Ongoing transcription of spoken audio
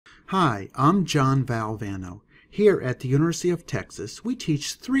Hi, I'm John Valvano. Here at the University of Texas, we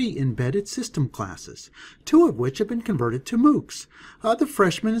teach 3 embedded system classes, 2 of which have been converted to MOOCs. The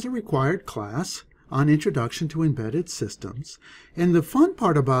freshman is a required class on Introduction to Embedded Systems. And the fun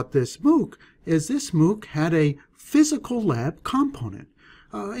part about this MOOC is this MOOC had a physical lab component.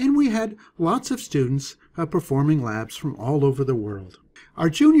 And we had lots of students performing labs from all over the world. Our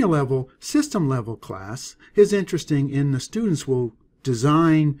junior level, system level class is interesting in the students will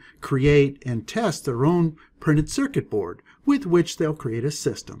design, create, and test their own printed circuit board with which they'll create a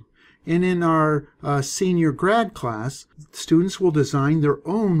system. And in our senior grad class, students will design their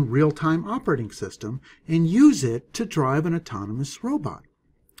own real-time operating system and use it to drive an autonomous robot.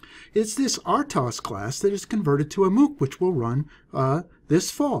 It's this RTOS class that is converted to a MOOC, which will run this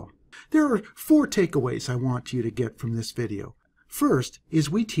fall. There are 4 takeaways I want you to get from this video. First is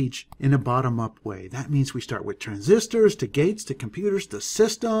we teach in a bottom-up way. That means we start with transistors, to gates, to computers, to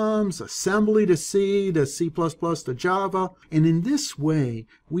systems, assembly to C, to C++, to Java. And in this way,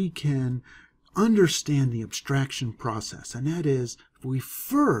 we can understand the abstraction process. And that is, we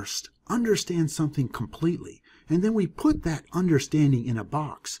first understand something completely, and then we put that understanding in a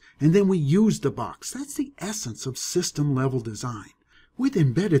box, and then we use the box. That's the essence of system-level design. With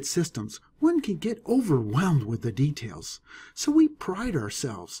embedded systems, one can get overwhelmed with the details. So we pride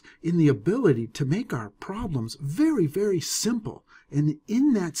ourselves in the ability to make our problems very, very simple. And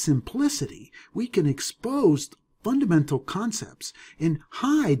in that simplicity, we can expose fundamental concepts and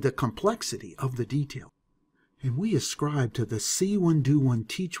hide the complexity of the detail. And we ascribe to the see one, do one,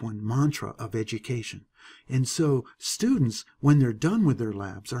 teach one mantra of education. And so students, when they're done with their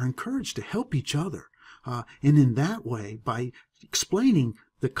labs, are encouraged to help each other. And in that way, by explaining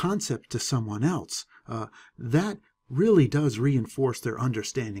the concept to someone else, that really does reinforce their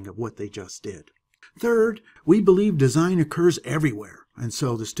understanding of what they just did. Third, we believe design occurs everywhere. And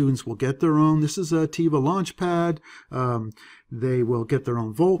so the students will get their own, this is a TILaunchPad, they will get their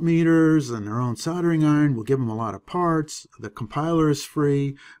own voltmeters and their own soldering iron. We'll give them a lot of parts. The compiler is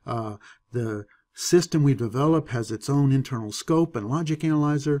free. The system we develop has its own internal scope and logic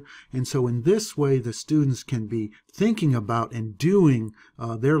analyzer, and so in this way the students can be thinking about and doing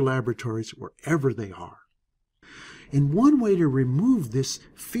their laboratories wherever they are. And one way to remove this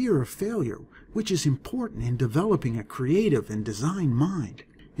fear of failure, which is important in developing a creative and design mind,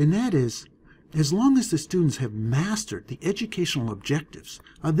 and that is, as long as the students have mastered the educational objectives,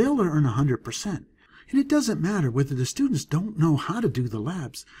 they'll earn 100%. And it doesn't matter whether the students don't know how to do the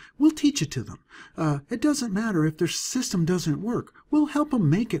labs. We'll teach it to them. It doesn't matter if their system doesn't work. We'll help them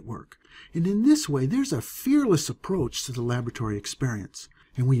make it work. And in this way, there's a fearless approach to the laboratory experience.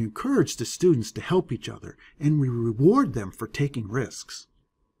 And we encourage the students to help each other, and we reward them for taking risks.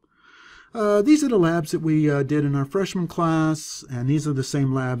 These are the labs that we did in our freshman class, and these are the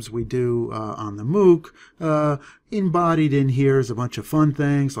same labs we do on the MOOC. Embodied in here is a bunch of fun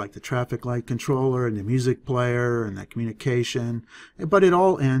things like the traffic light controller and the music player and the communication, but it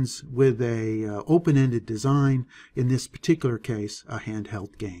all ends with a open-ended design, in this particular case, a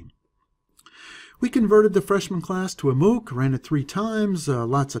handheld game. We converted the freshman class to a MOOC, ran it 3 times,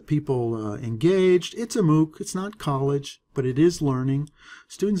 lots of people engaged. It's a MOOC, it's not college, but it is learning.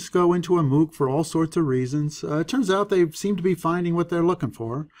 Students go into a MOOC for all sorts of reasons. It turns out they seem to be finding what they're looking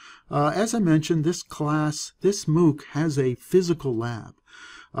for. As I mentioned, this MOOC has a physical lab.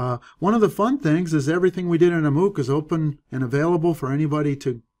 One of the fun things is everything we did in a MOOC is open and available for anybody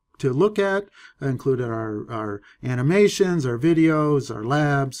to look at, included our animations, our videos, our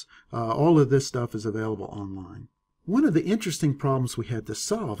labs. All of this stuff is available online. One of the interesting problems we had to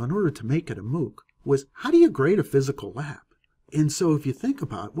solve in order to make it a MOOC was, how do you grade a physical lab? And so if you think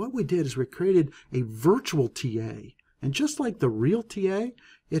about it, what we did is we created a virtual TA. And just like the real TA,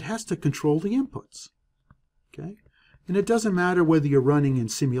 it has to control the inputs. Okay? And it doesn't matter whether you're running in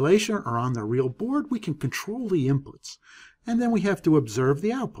simulation or on the real board, we can control the inputs. And then we have to observe the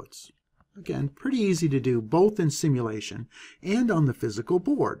outputs. Again, pretty easy to do both in simulation and on the physical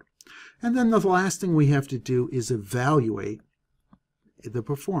board. And then the last thing we have to do is evaluate the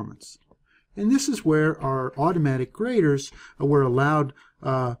performance. And this is where our automatic graders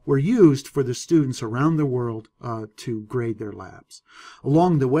were used for the students around the world to grade their labs.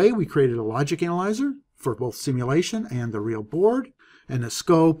 Along the way, we created a logic analyzer for both simulation and the real board, and a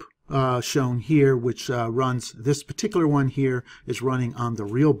scope shown here, which runs, this particular one here is running on the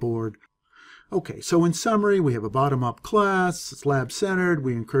real board. Okay, so in summary, we have a bottom-up class. It's lab-centered.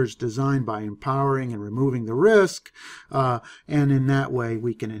 We encourage design by empowering and removing the risk. And in that way,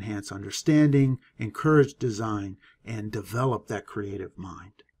 we can enhance understanding, encourage design, and develop that creative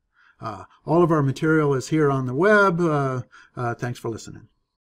mind. All of our material is here on the web. Thanks for listening.